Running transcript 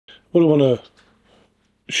What I want to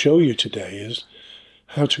show you today is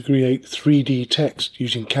how to create 3D text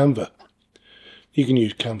using Canva. You can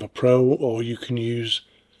use Canva Pro, or you can use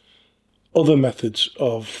other methods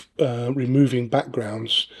of removing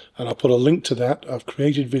backgrounds, and I'll put a link to that. I've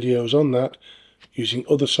created videos on that using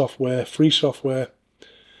other software, free software,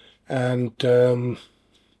 and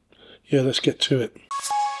yeah, let's get to it.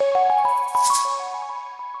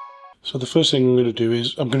 So the first thing I'm going to do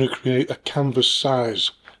is I'm going to create a canvas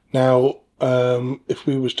size. Now if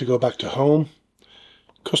we was to go back to home,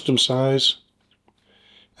 custom size,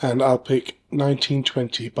 and I'll pick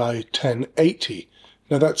 1920 by 1080.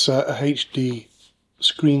 Now that's a HD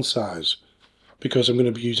screen size because I'm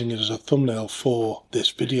going to be using it as a thumbnail for this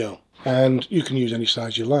video. And you can use any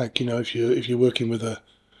size you like. You know, if you're working with an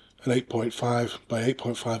 8.5 by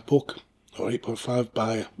 8.5 book or 8.5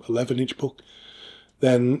 by 11-inch book,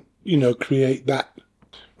 then you know, create that.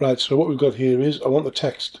 Right, so what we've got here is I want the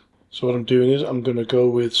text. So what I'm doing is I'm going to go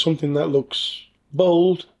with something that looks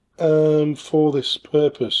bold for this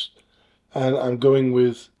purpose, and I'm going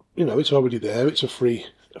with, you know, it's already there, it's a free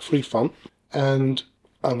font, and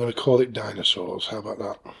I'm going to call it dinosaurs. How about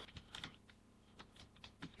that?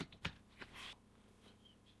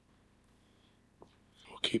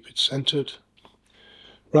 We'll keep it centered.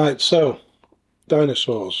 Right, so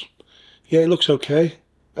dinosaurs. Yeah, it looks okay,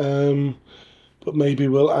 but maybe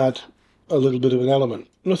we'll add a little bit of an element.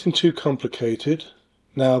 Nothing too complicated.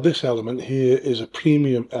 Now this element here is a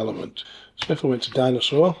premium element. So if I went to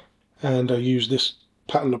dinosaur and I use this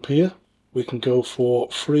pattern up here, we can go for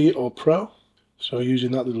free or pro. So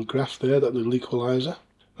using that little graph there, that little equalizer.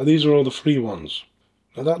 Now these are all the free ones.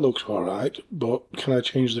 Now that looks alright, but can I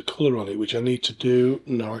change the colour on it, which I need to do?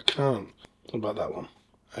 No, I can't. What about that one?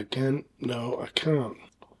 Again, no, I can't.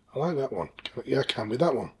 I like that one. Yeah, I can with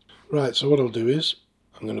that one. Right, so what I'll do is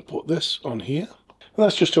I'm going to put this on here. And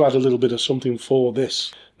that's just to add a little bit of something for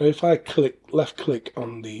this. Now if I left click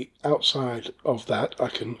on the outside of that, I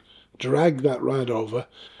can drag that right over,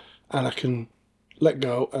 and I can let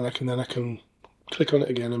go, and then I can click on it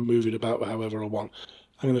again and move it about however I want.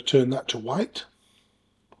 I'm going to turn that to white.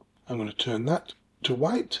 I'm going to turn that to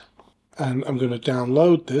white, and I'm going to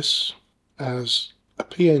download this as a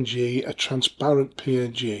PNG, a transparent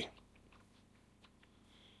PNG.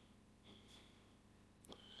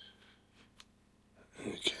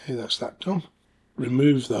 Okay, that's that done.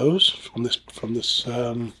 Remove those from this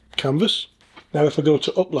canvas. Now if I go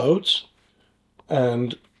to uploads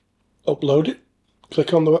and upload it,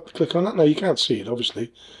 click on that. Now you can't see it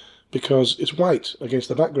obviously because it's white against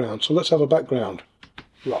the background. So let's have a background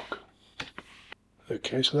rock.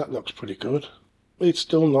 Okay, so that looks pretty good. It's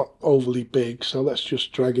still not overly big, so let's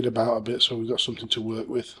just drag it about a bit so we've got something to work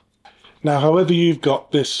with. Now however you've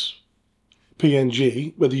got this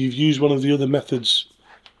PNG, whether you've used one of the other methods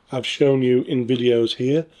I've shown you in videos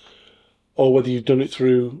here, or whether you've done it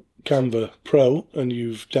through Canva Pro and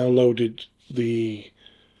you've downloaded the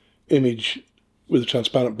image with a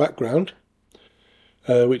transparent background,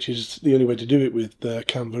 which is the only way to do it with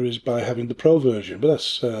Canva is by having the Pro version, but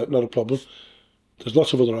that's not a problem. There's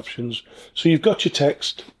lots of other options. So you've got your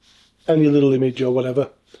text and your little image or whatever,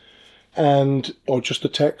 or just the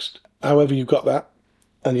text, however you've got that,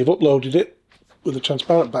 and you've uploaded it with a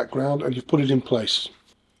transparent background and you've put it in place.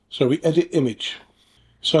 So we edit image.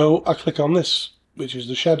 So I click on this, which is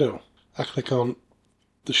the shadow. I click on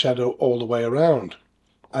the shadow all the way around.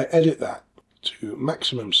 I edit that to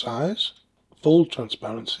maximum size, full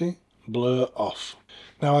transparency, blur off.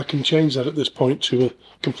 Now I can change that at this point to a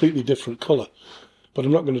completely different colour, but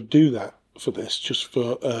I'm not going to do that for this, just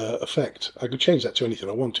for effect. I could change that to anything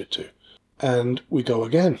I wanted to. And we go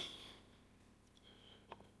again.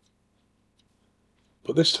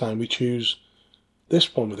 But this time we choose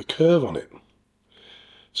this one with a curve on it.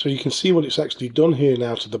 So you can see what it's actually done here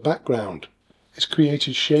now to the background. It's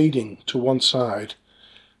created shading to one side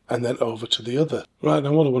and then over to the other. Right,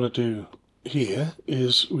 now what I want to do here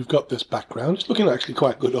is we've got this background. It's looking actually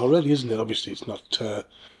quite good already, isn't it? Obviously it's not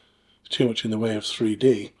too much in the way of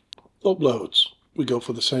 3D. Uploads. We go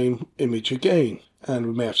for the same image again, and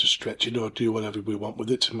we may have to stretch it or do whatever we want with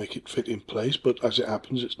it to make it fit in place, but as it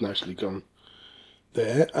happens it's nicely gone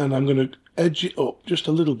there. And I'm going to edge it up just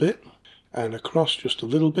a little bit and across just a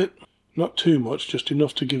little bit, not too much, just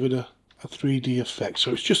enough to give it a 3D effect.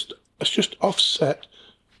 So it's just offset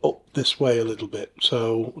up this way a little bit.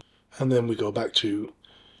 So, and then we go back to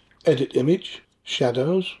edit image,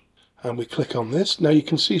 shadows, and we click on this. Now you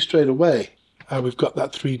can see straight away how we've got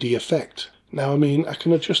that 3D effect. Now I mean, I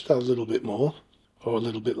can adjust that a little bit more or a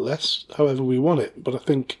little bit less, however we want it, but I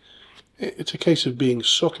think it's a case of being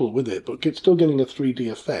subtle with it, but still getting a 3D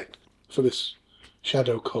effect for this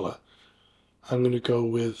shadow colour, I'm going to go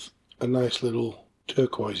with a nice little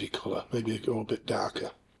turquoisey colour, maybe go a bit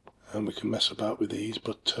darker. And we can mess about with these,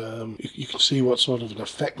 but you can see what sort of an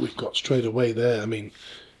effect we've got straight away there. I mean,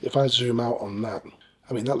 if I zoom out on that,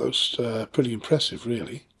 I mean, that looks pretty impressive,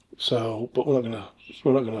 really. So, but we're not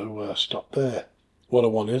gonna stop there. What I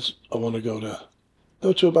want is, I want to go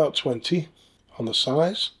to about 20 on the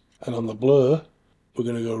size, and on the blur, we're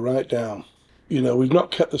going to go right down. You know, we've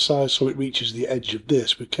not kept the size so it reaches the edge of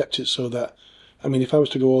this. We've kept it so that, I mean, if I was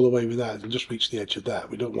to go all the way with that, it'll just reach the edge of that.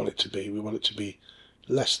 We don't want it to be. We want it to be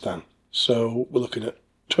less than. So we're looking at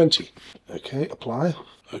 20. Okay, apply.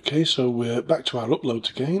 Okay, so we're back to our uploads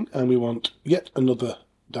again, and we want yet another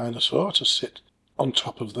dinosaur to sit on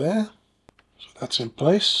top of there. So that's in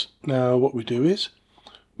place. Now what we do is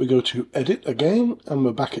we go to edit again, and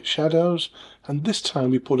we're back at shadows, and this time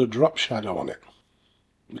we put a drop shadow on it.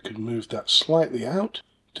 We could move that slightly out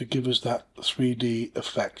to give us that 3D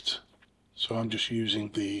effect. So I'm just using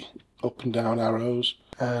the up and down arrows,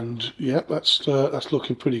 and yeah, that's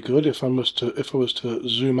looking pretty good. If I was to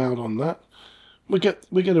zoom out on that, we get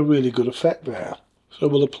a really good effect there. So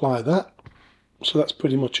we'll apply that. So that's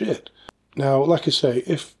pretty much it. Now, like I say,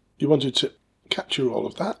 if you wanted to capture all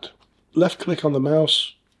of that, left click on the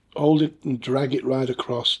mouse, hold it and drag it right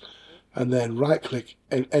across, and then right click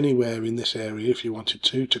anywhere in this area if you wanted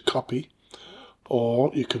to copy,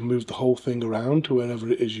 or you can move the whole thing around to wherever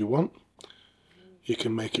it is you want. You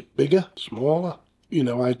can make it bigger, smaller. You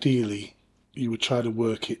know, ideally you would try to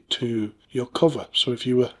work it to your cover. So if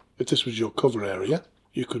this was your cover area,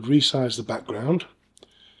 you could resize the background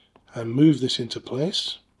and move this into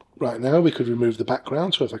place. Right now we could remove the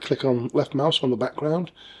background, so if I click on left mouse on the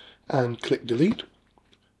background and click delete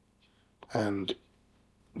and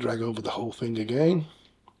drag over the whole thing again,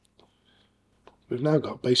 we've now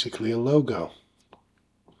got basically a logo.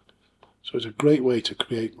 So it's a great way to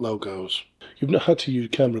create logos. You've not had to use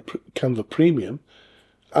Canva Premium.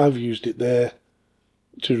 I've used it there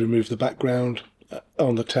to remove the background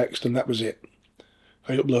on the text, and that was it.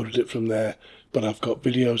 I uploaded it from there, but I've got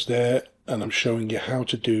videos there, and I'm showing you how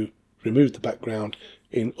to remove the background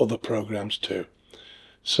in other programs too.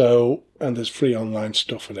 So, and there's free online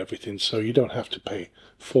stuff and everything, so you don't have to pay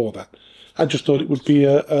for that. I just thought it would be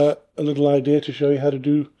a little idea to show you how to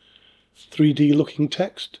do 3D looking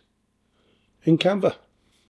text in Canva.